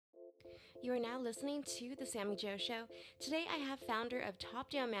You are now listening to The Sammy Joe Show. Today I have founder of Top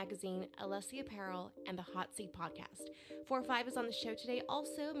Down Magazine, ALESI Apparel, and the Hot Seat Podcast. 4-5 is on the show today.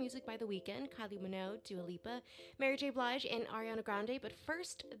 Also, music by The Weeknd, KYLIE Minogue, Dua Lipa, Mary J. Blige, and Ariana Grande. But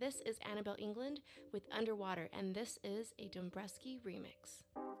first, this is Annabelle England with Underwater, and this is a Dombresky remix.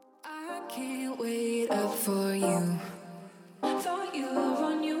 I can't wait up for you. Thought you were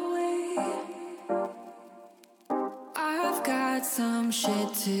on your way. I've got some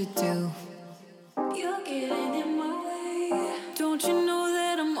shit to do. You're getting in my way. Don't you know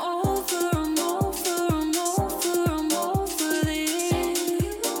that I'm over this?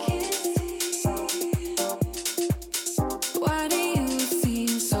 Why do you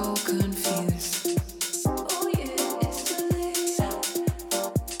seem so confused? Oh yeah, it's too late.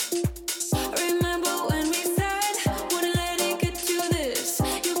 Remember when we said wouldn't let it get to this?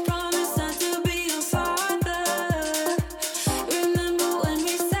 You promised not to be a father. Remember when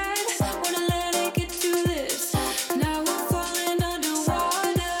we said wouldn't let it get to this? Now we're falling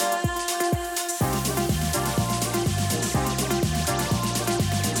underwater.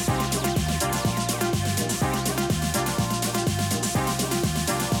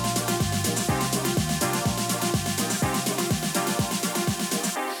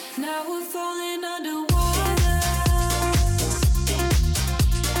 Now we're falling underwater.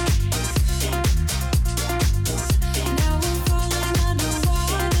 Now we're falling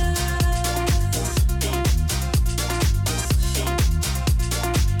underwater.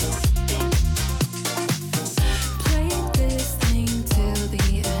 Play this thing till the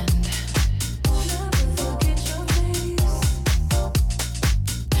end. Never forget your face.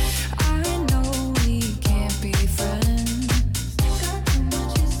 I know we can't be friends. Got too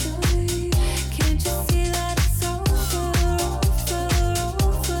much history. Can't you see that it's over?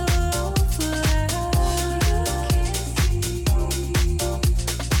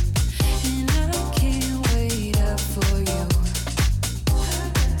 And I can't wait up for you.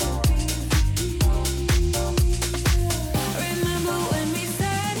 Remember when we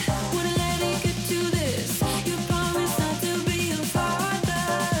said wouldn't let it get to this? You promised not to be a father.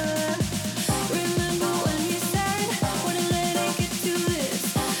 Remember when we said wouldn't let it get to this?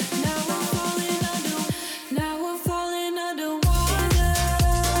 Now we're falling underwater. Now we're falling underwater.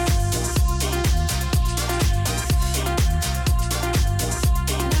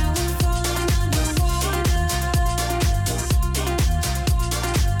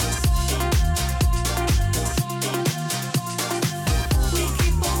 We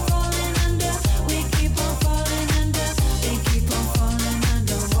keep on falling under. We keep on falling under. We keep on falling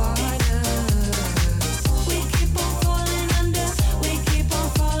underwater. We keep on falling under. We keep on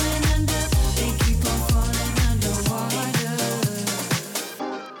falling under. We keep on falling underwater.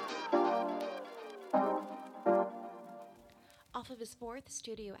 Off of his fourth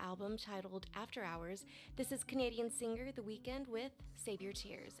studio album titled After Hours, this is Canadian singer The Weeknd with Save Your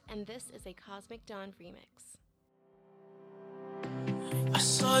Tears, and this is a Cosmic Dawn remix. I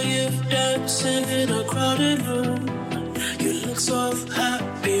saw you dancing in a crowded room. You look so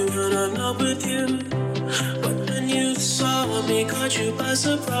happy when I'm not with you. But then you saw me, caught you by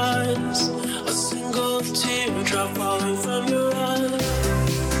surprise. A single teardrop falling from your eye.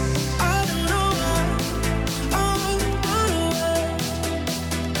 I don't know why I run away.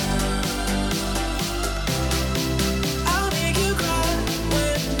 I'll make you cry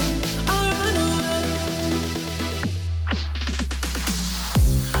when I run away.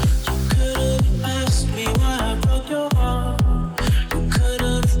 You could have asked me why I broke your heart. You could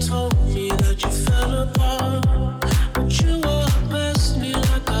have told me that you fell apart. But you all-messed me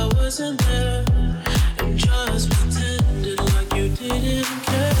like I wasn't there, and just pretended like you didn't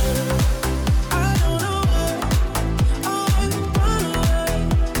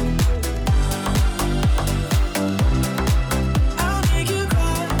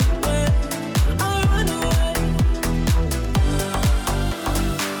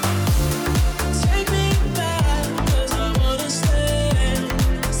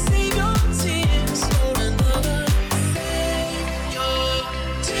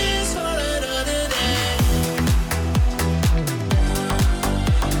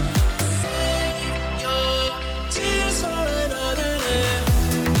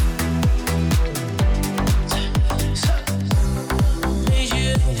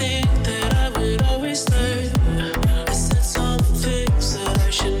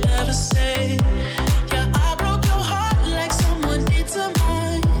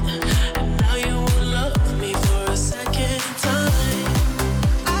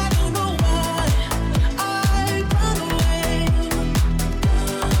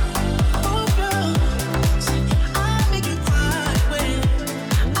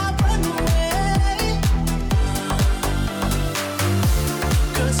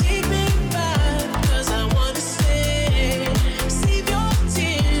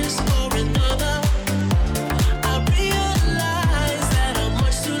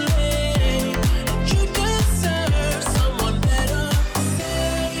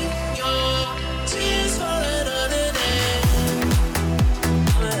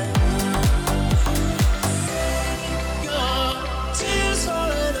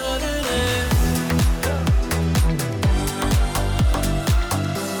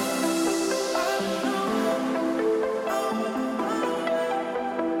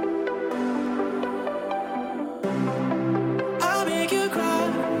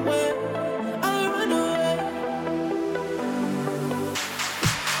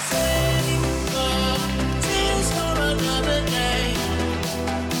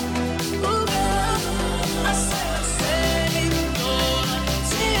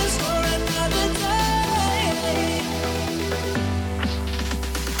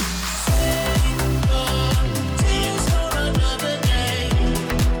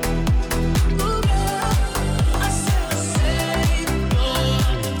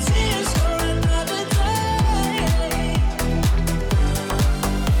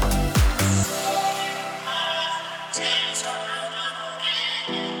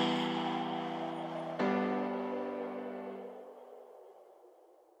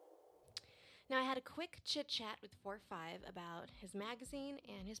Now, I had a quick chit chat with 4-5 about his magazine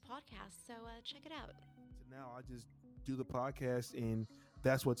and his podcast, so check it out. So now I just do the podcast, and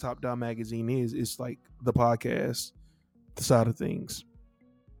that's what Top Down Magazine is. It's like the podcast side of things.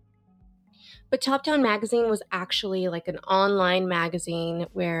 But Top Down Magazine was actually like an online magazine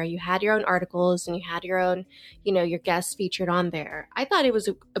where you had your own articles and you had your own, your guests featured on there. I thought it was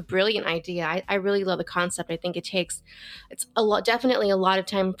a brilliant idea. I really love the concept. I think it's definitely a lot of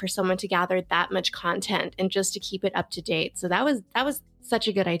time for someone to gather that much content and just to keep it up to date. So that was such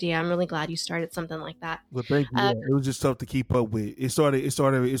a good idea. I'm really glad you started something like that. Well, thank you. It was just tough to keep up with. It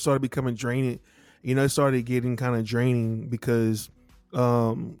started becoming draining. It started getting kind of draining because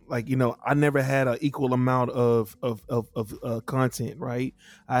I never had an equal amount of content, right?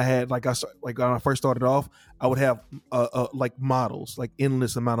 I had when I first started off, I would have like models, like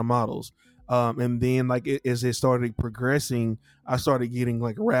endless amount of models, and then as it started progressing, I started getting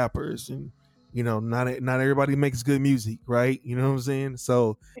like rappers, and not everybody makes good music, right? You know what I'm saying?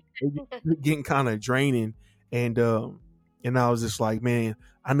 So it getting kind of draining, and I was just like, man,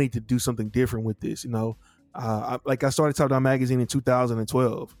 I need to do something different with this, I started Top Down Magazine in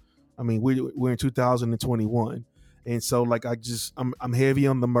 2012. I mean, we're in 2021, and so I'm heavy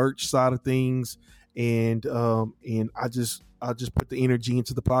on the merch side of things, and I just put the energy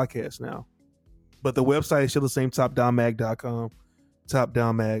into the podcast now. But the website is still the same, topdownmag.com,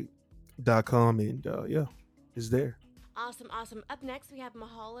 topdownmag.com, and yeah, it's there. Awesome. Up next, we have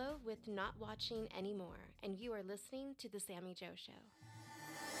Mahalo with Not Watching Anymore, and you are listening to The Sammy Joe Show.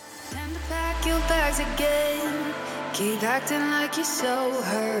 Time to pack your bags again. Keep acting like you're so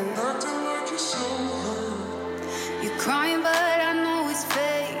hurt. You're crying, but I know it's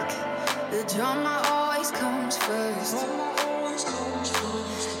fake. The drama always comes first.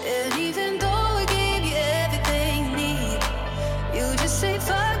 And even though I gave you everything you need, you just say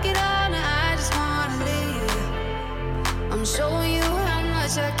fuck it all, now I just wanna leave. I'm showing you how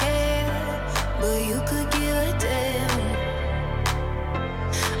much I care, but you could give a damn.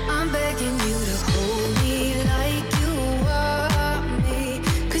 I'm begging you to hold me like you want me,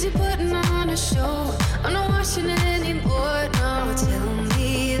 'cause you're putting on a show. I'm not watching it anymore. No, tell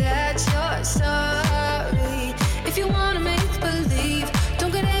me that you're sorry. If you wanna make believe,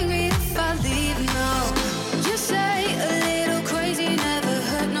 don't get angry if I leave. No, you say a little crazy, never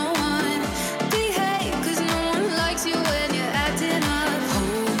hurt no one. Behave, 'cause no one likes you when you're acting up.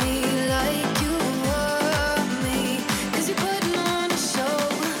 Hold me like you want me, 'cause you're putting on a show.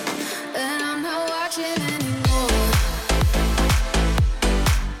 And I'm not watching anymore.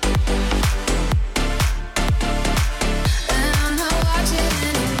 And I'm not watching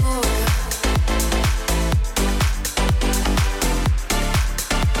anymore.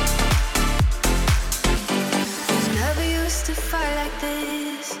 You never used to fight like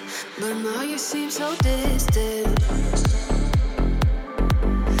this, but now you seem so distant.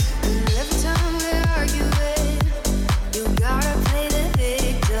 And every time we're arguing, you gotta play the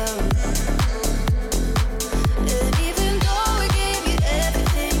victim. And even though I gave you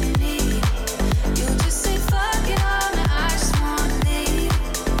everything you need, you just say fuck it all, now I just wanna leave.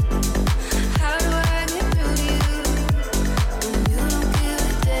 How do I get through to you when you don't give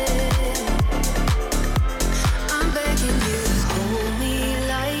a damn? I'm begging you to hold me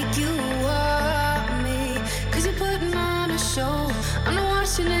like you want me, 'cause you're putting on a show. I'm not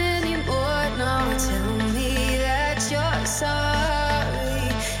watching anymore. No, tell me that you're sorry.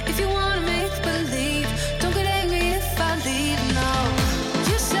 If you wanna make believe, don't get angry if I leave. No,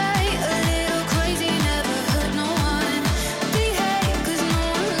 you say a little crazy, never hurt no one. Behave, 'cause no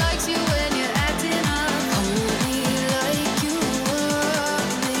one likes you when you're acting up. Hold me like you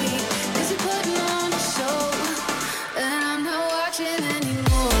want me, 'cause you're putting on a show. And I'm not watching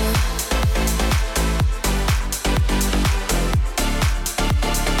anymore.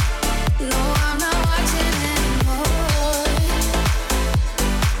 No, I'm not watching anymore.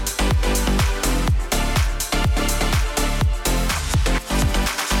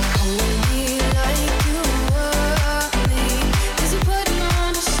 Hold me like you want me, 'cause you're putting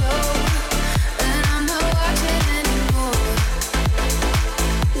on a show. And I'm not watching anymore.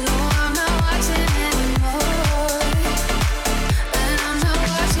 No, I'm not watching anymore. And I'm not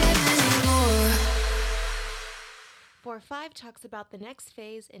watching anymore. 4-5 talks about the next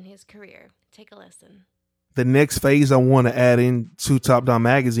phase in his career. Take a listen. The next phase I want to add into Top Down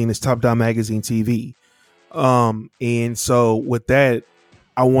Magazine is Top Down Magazine TV. And so with that,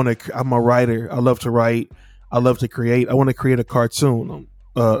 I'm a writer. I love to write. I love to create. I want to create a cartoon,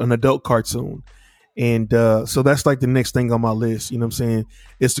 an adult cartoon. And so that's like the next thing on my list. You know what I'm saying?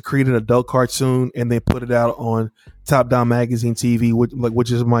 Is to create an adult cartoon and then put it out on Top Down Magazine TV,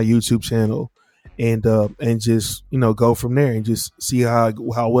 which is my YouTube channel. and just go from there and just see how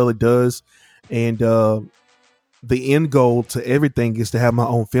well it does. And the end goal to everything is to have my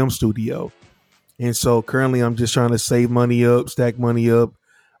own film studio. And so currently I'm just trying to save money up, stack money up,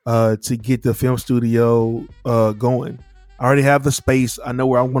 to get the film studio going. I already have the space. I know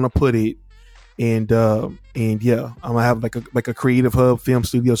where I want to put it. And yeah, I'm gonna have like a creative hub film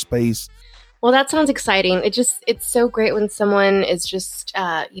studio space. Well, that sounds exciting. It's so great when someone is just,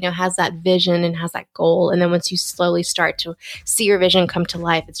 has that vision and has that goal. And then once you slowly start to see your vision come to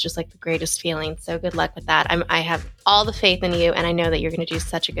life, it's just like the greatest feeling. So good luck with that. I have all the faith in you, and I know that you're going to do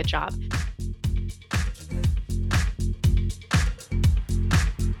such a good job.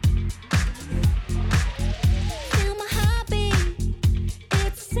 Feel my heartbeat.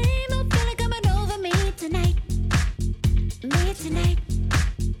 It's the same old feeling coming over me tonight.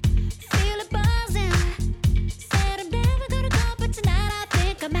 Feel it buzzing. Said I'm never gonna go, but tonight I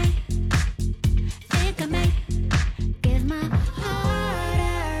think I might. Give my heart a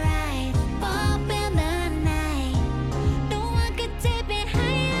ride. Pop in the night. No one could take it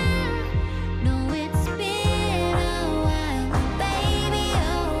higher. No, it's been a while, baby, a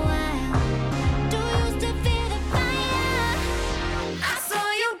while. Do you still feel the fire? I saw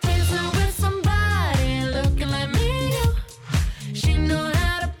you dancing with somebody looking like me. She know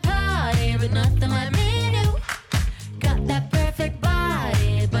how to party, but nothing like me do. Got that perfect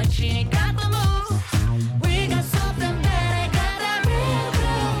body, but she ain't got the moves. We got something better, got that real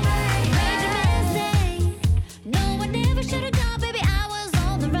groove. Made your best day. No one ever should have gone, baby. I was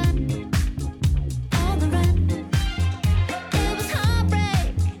on the run. It was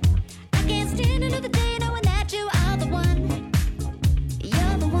heartbreak. I can't stand another day knowing that you are the one.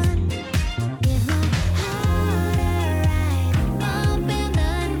 You're the one. Give my heart a ride. Bump in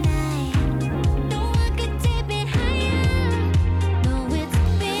the night. No one could take it higher. No, it's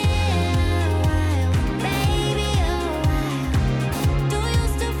been a while, baby, a while. Do you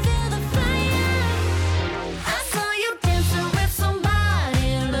still feel the fire? I saw you dancing with somebody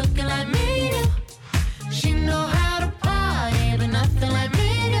looking like me. She know how to party, but nothing like me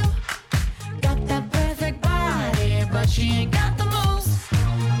do. Got that perfect body, but she ain't got the moves.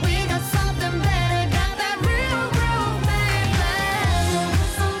 We got something better, got that real groove, baby.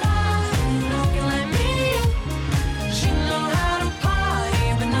 Somebody looking like me. She know how to party,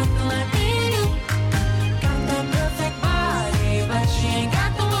 but nothing like me do. Got that perfect body, but she ain't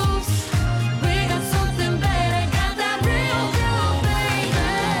got the moves. We got something better, got that real groove, baby.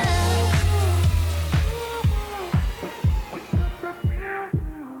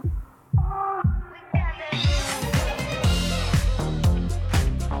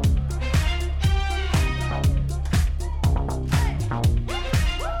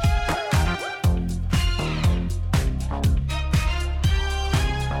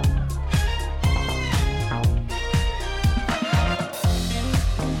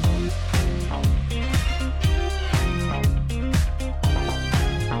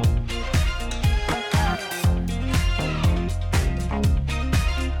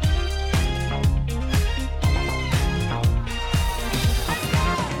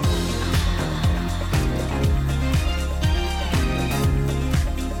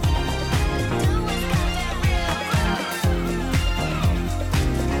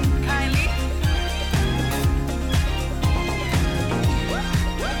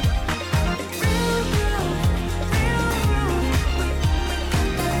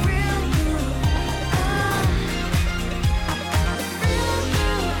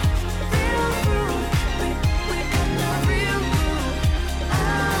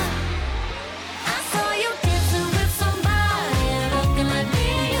 I saw you dancing with somebody looking like me.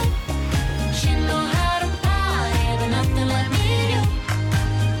 She know how to party, but nothing like me do.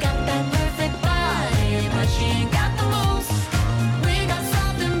 Got that perfect body, but she ain't got the moves. We got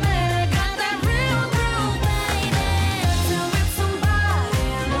something better, got that real groove, baby. Dancing with somebody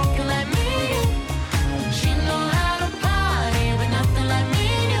looking like me. She know how to party, but nothing like me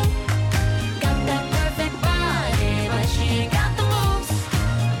do. Got that perfect body, but she ain't got the moves.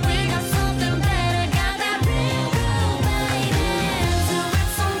 We got something better, got that real groove, baby. Dancing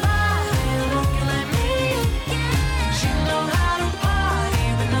with somebody looking like me. She know how to party,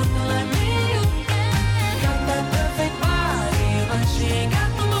 but nothing like me do. Got that perfect body, but she ain't got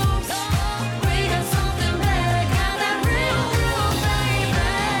the moves. We got something better, got that real groove, baby.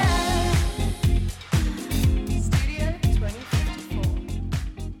 Studio 2054.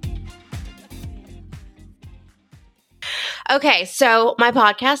 Okay, so my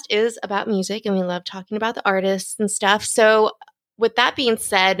podcast is about music, and we love talking about the artists and stuff. So with that being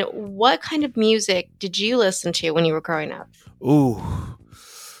said, what kind of music did you listen to when you were growing up? Ooh,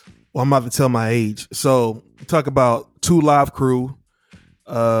 Well, I'm about to tell my age. So talk about Two Live Crew,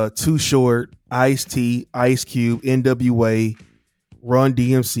 Too Short, Ice T, Ice Cube, NWA, Run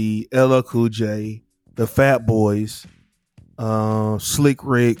DMC, LL Cool J, the Fat Boys, Slick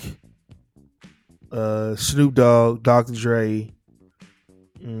Rick, Snoop Dogg, Dr. Dre,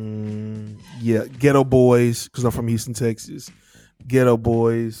 Ghetto Boys, because I'm from Houston, Texas. Ghetto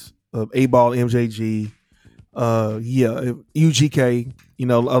Boys, A-Ball, MJG, UGK,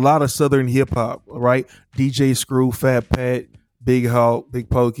 a lot of Southern hip hop, right? DJ Screw, Fat Pat, Big Hawk, Big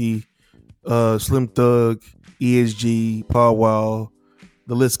Pokey, Slim Thug, ESG, Paul Wall.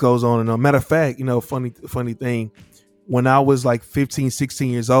 The list goes on and on. Matter of fact, funny thing, when I was like 15,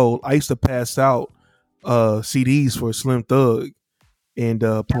 16 years old, I used to pass out CDs for Slim Thug and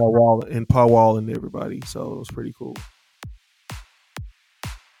Paul Wall and everybody. So it was pretty cool.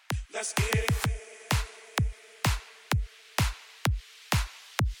 Let's get it.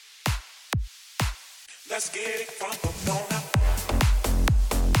 Let's get it from the bone up.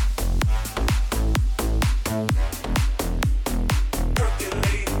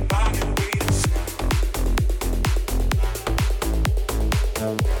 Percolating, body waiting.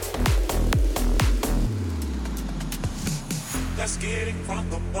 Let's get it from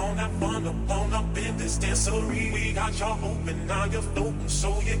the bone up in this dancery. We got y'all open, now you're floating,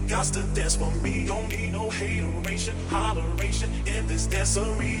 so you got to dance for me. Don't need no hateration, holleration in this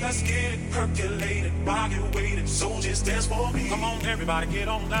dancery. Let's get it percolated, body waiting, so just dance for me. Come on, everybody, get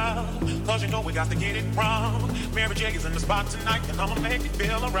on now, cause you know we got to get it wrong. Mary J is in the spot tonight, and I'ma make you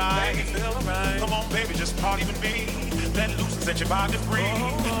feel alright. Come on, baby, just party with me. Let loose and set your body free.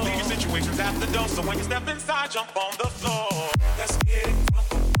 Leave your situations at the door, so when you step inside, jump on the floor. Let's get it from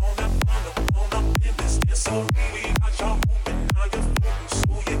the bone up in this dancery. We got y'all open, now you're floating,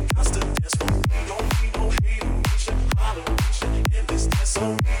 so you got to dance for me. Don't need no hateration, holleration in this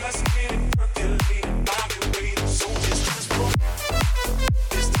dancery. Let's get it percolated, body waiting, so just dance for me.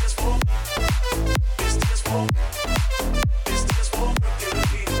 This dance for me. This dance for me. This dance for me.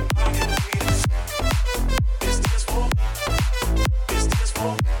 Percolated, body waiting. This dance for me. This dance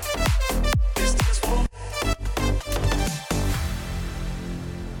for me. This dance for me.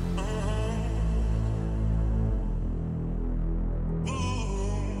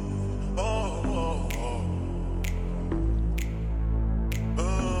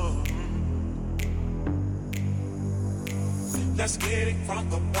 Let's get it from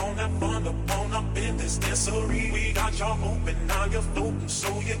the bone up in this dancery. We got y'all open, now you're floating,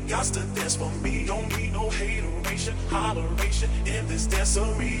 so you got to dance for me. Don't need no hateration, holleration in this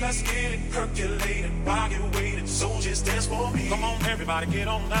dancery. Let's get it percolated, body waiting, so just dance for me. Come on, everybody, get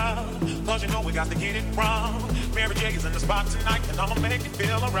on now, cause you know we got to get it wrong. Mary J is in the spot tonight, and I'ma make you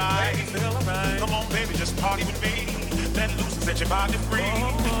feel alright. Come on, baby, just party with me. Let loose and set your body free.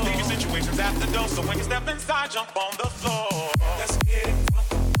 Leave your situations at the door, so when you step inside, jump on the floor. Let's get it from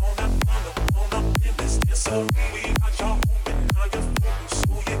the bone up in this dancery. We got y'all open, now you're floating,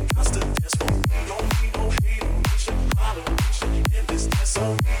 so you got to dance for me. Don't need no hateration, holleration in this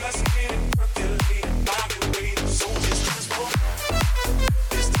dancery. Let's get it percolated, body waiting, so just dance for me.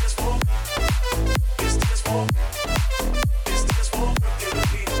 This dance for me. This dance for me. This dance for me.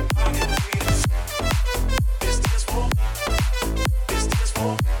 Percolated, body waiting. This dance for me. This dance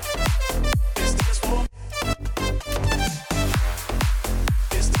for me. This dance for me.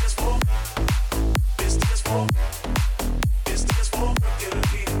 This dance for me. This dance for me. This dance for me.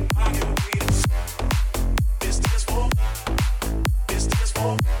 Percolated, body waiting. This dance for me. This dance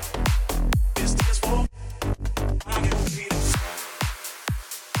for me. This dance for me. Body waiting.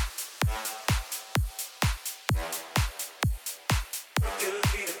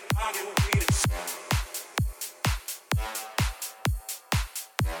 Percolated, body waiting.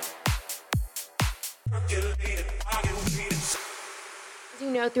 Percolated, body waiting. As you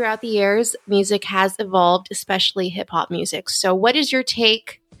know, throughout the years, music has evolved, especially hip hop music. So, what is your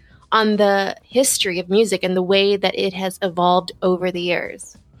take on the history of music and the way that it has evolved over the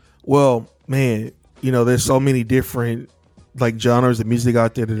years? Well, man, there's so many different like genres of music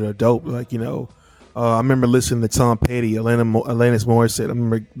out there that are dope. Like, I remember listening to Tom Petty, Alanis Morissette. I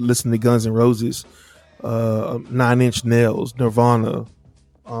remember listening to Guns N' Roses, 9 Inch Nails, Nirvana,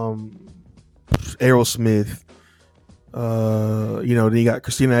 Aerosmith. Then you got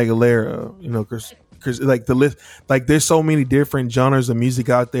Christina Aguilera. Like the list. Like, there's so many different genres of music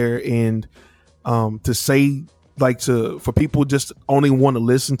out there, and to say for people just only want to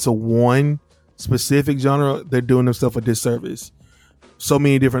listen to one specific genre, they're doing themselves a disservice. So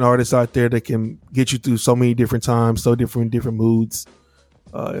many different artists out there that can get you through so many different times, so different moods.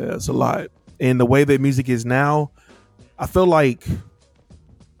 It's a lot. And the way that music is now, I feel like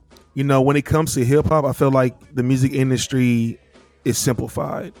when it comes to hip hop, I feel like the music industry is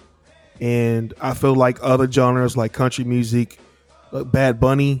simplified, and I feel like other genres like country music, like Bad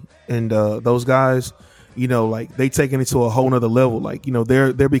Bunny and those guys, like they taking it to a whole nother level. Like,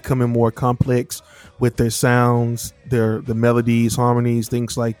 they're becoming more complex with their sounds, the melodies, harmonies,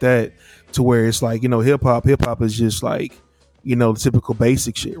 things like that, to where it's like, hip hop is just like, the typical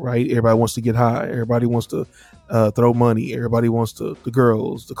basic shit, right? Everybody wants to get high. Everybody wants to throw money. Everybody wants the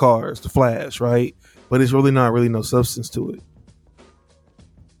girls, the cars, the flash, right? But it's really not really no substance to it.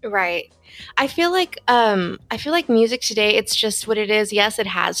 Right. I feel like music today, it's just what it is. Yes, it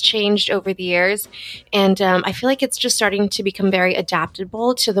has changed over the years, and I feel like it's just starting to become very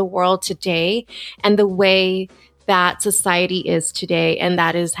adaptable to the world today and the way that society is today, and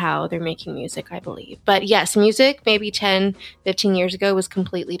that is how they're making music, I believe. But yes, music maybe 10, 15 years ago was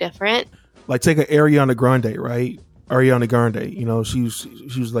completely different. Like, take Ariana Grande, right? Ariana Grande, she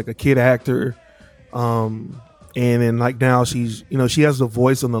was like a kid actor, and then like now she's, she has the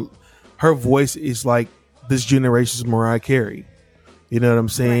voice her voice is like this generation's Mariah Carey. You know what I'm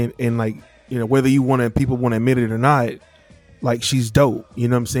saying? Right. And like, whether people want to admit it or not, like, she's dope. You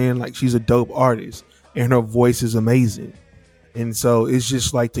know what I'm saying? Like, she's a dope artist, and her voice is amazing. And so it's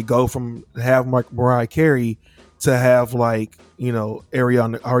just like to go from have Mariah Carey to have like,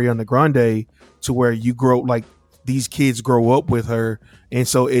 Ariana Grande, to where you grow, like, these kids grow up with her. And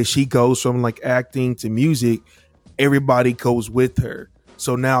so as she goes from like acting to music, everybody goes with her.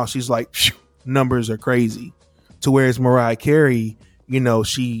 So now she's like, numbers are crazy. To whereas Mariah Carey,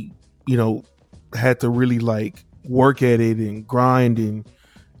 she, had to really like work at it and grind and,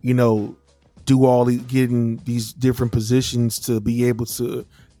 do all the getting these different positions to be able to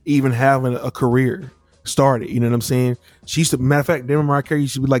even have a career started. You know what I'm saying? She used to, matter of fact, remember Mariah Carey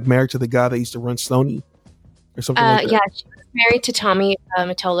used to be like married to the guy that used to run Sony or something like that. Yeah, she was married to Tommy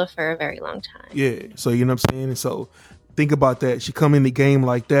Mottola for a very long time. Yeah, so you know what I'm saying? And so think about that. She come in the game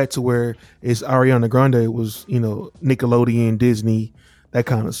like that, to where it's Ariana Grande was, Nickelodeon, Disney, that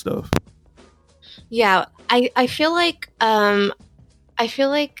kind of stuff. Yeah, I feel like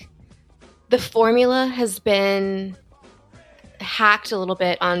the formula has been hacked a little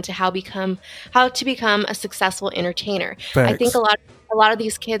bit onto how to become a successful entertainer. Facts. I think a lot of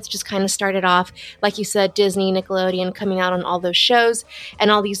these kids just kind of started off, like you said, Disney, Nickelodeon, coming out on all those shows and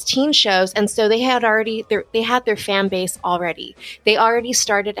all these teen shows, and so they had their fan base already. They already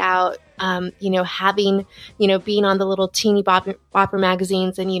started out, having, being on the little teeny bopper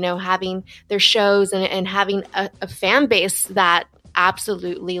magazines, and having their shows and having a fan base that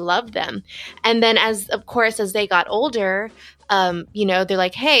absolutely loved them. And then as they got older, they're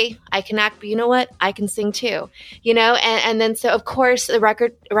like, hey, I can act, but you know what? I can sing too, and then so of course the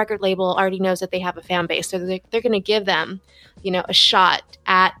record label already knows that they have a fan base, so they're going to give them, a shot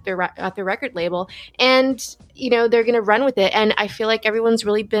at the record label, and they're going to run with it. And I feel like everyone's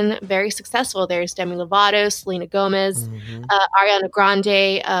really been very successful. There's Demi Lovato, Selena Gomez, Ariana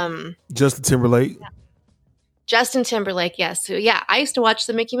Grande, Justin Timberlake. Yeah. Justin Timberlake, yes. So, yeah, I used to watch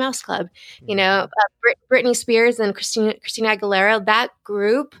the Mickey Mouse Club. Britney Spears and Christina Aguilera. That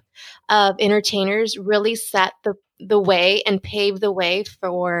group of entertainers really set the way and paved the way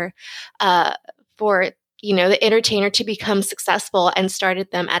for the entertainer to become successful, and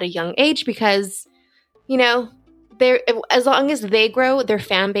started them at a young age, because as long as they grow, their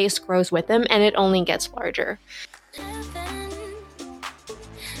fan base grows with them, and it only gets larger.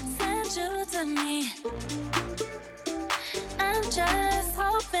 Just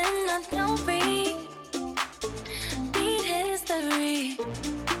hoping I don't beat history.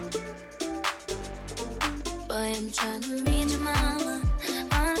 Boy, I'm trying to read your mama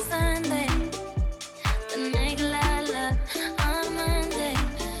on a Sunday, then make love on Monday.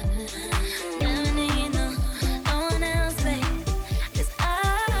 Never need no one else, babe, 'cause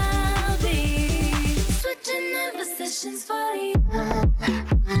I'll be switching up positions for you.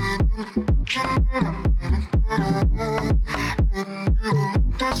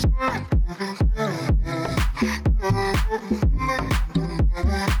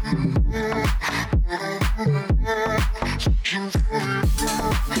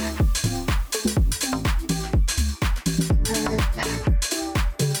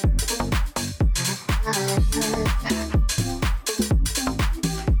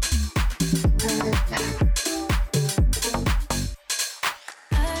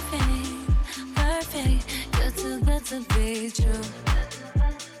 Perfect, you're too good to be true.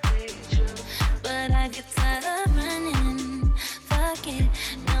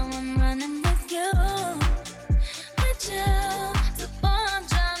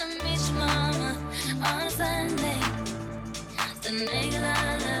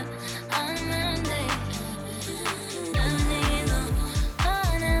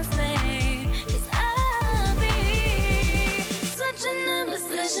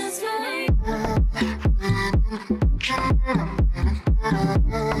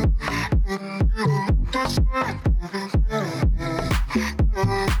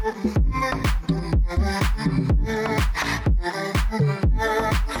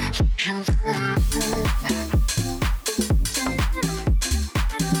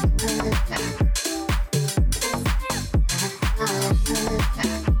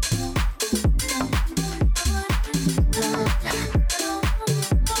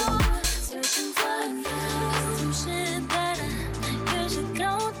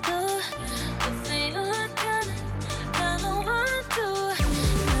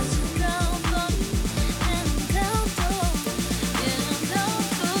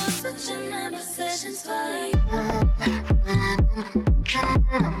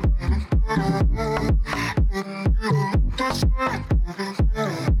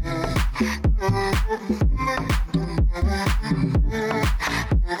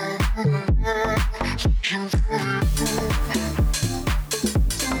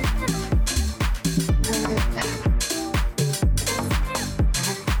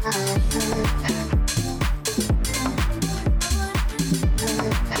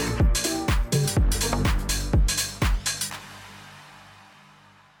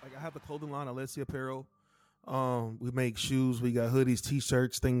 Like I have the clothing line, ALESI Apparel. We make shoes, we got hoodies,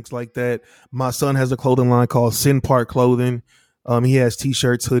 t-shirts, things like that. My son has a clothing line called Sin Park Clothing. He has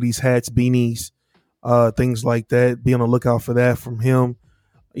t-shirts, hoodies, hats, beanies, things like that. Be on the lookout for that from him.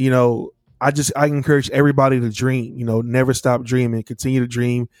 You know, I encourage everybody to dream. You know, never stop dreaming. Continue to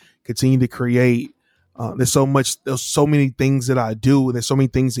dream. Continue to create. There's so many things that I do. And there's so many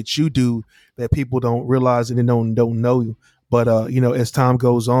things that you do that people don't realize and they don't know you. But you know, as time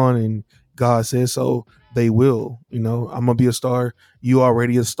goes on and God says so, they will. You know, I'm gonna be a star. You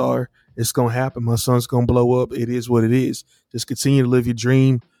already a star. It's gonna happen. My son's gonna blow up. It is what it is. Just continue to live your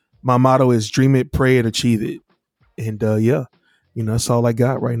dream. My motto is dream it, pray it, achieve it. And yeah, you know, that's all I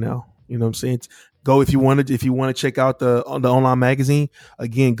got right now. You know what I'm saying? Go if you want to check out the online magazine,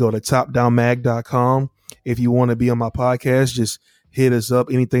 again, go to topdownmag.com. If you want to be on my podcast, just hit us up.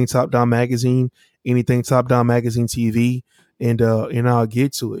 Anything Top Down Magazine, anything Top Down Magazine TV, and I'll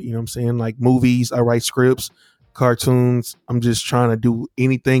get to it. You know what I'm saying? Like movies, I write scripts, cartoons. I'm just trying to do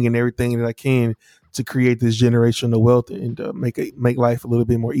anything and everything that I can to create this generational wealth and make life a little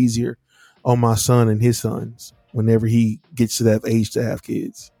bit more easier on my son and his sons whenever he gets to that age to have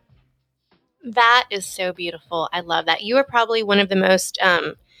kids. That is so beautiful. I love that. You are probably one of the most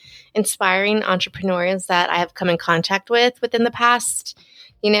inspiring entrepreneurs that I have come in contact with within the past,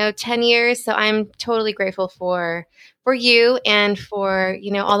 10 years. So I'm totally grateful for you and for,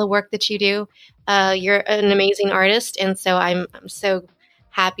 all the work that you do. You're an amazing artist. And so I'm so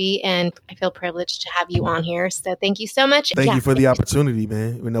happy and I feel privileged to have you on here. So thank you so much. Thank you for the opportunity,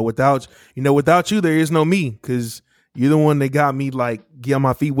 man. Without you, there is no me, because you're the one that got me like getting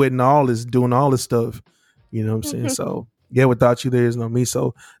my feet wet and doing all this stuff. You know what I'm saying? So yeah, without you, there is no me.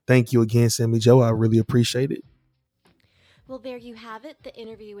 So thank you again, Sammy Joe. I really appreciate it. Well, there you have it, the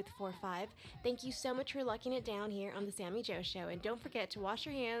interview with 4-5. Thank you so much for locking it down here on the Sammy Joe Show. And don't forget to wash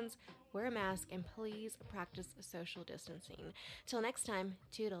your hands, wear a mask, and please practice social distancing. Till next time,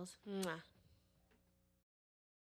 toodles. Mwah.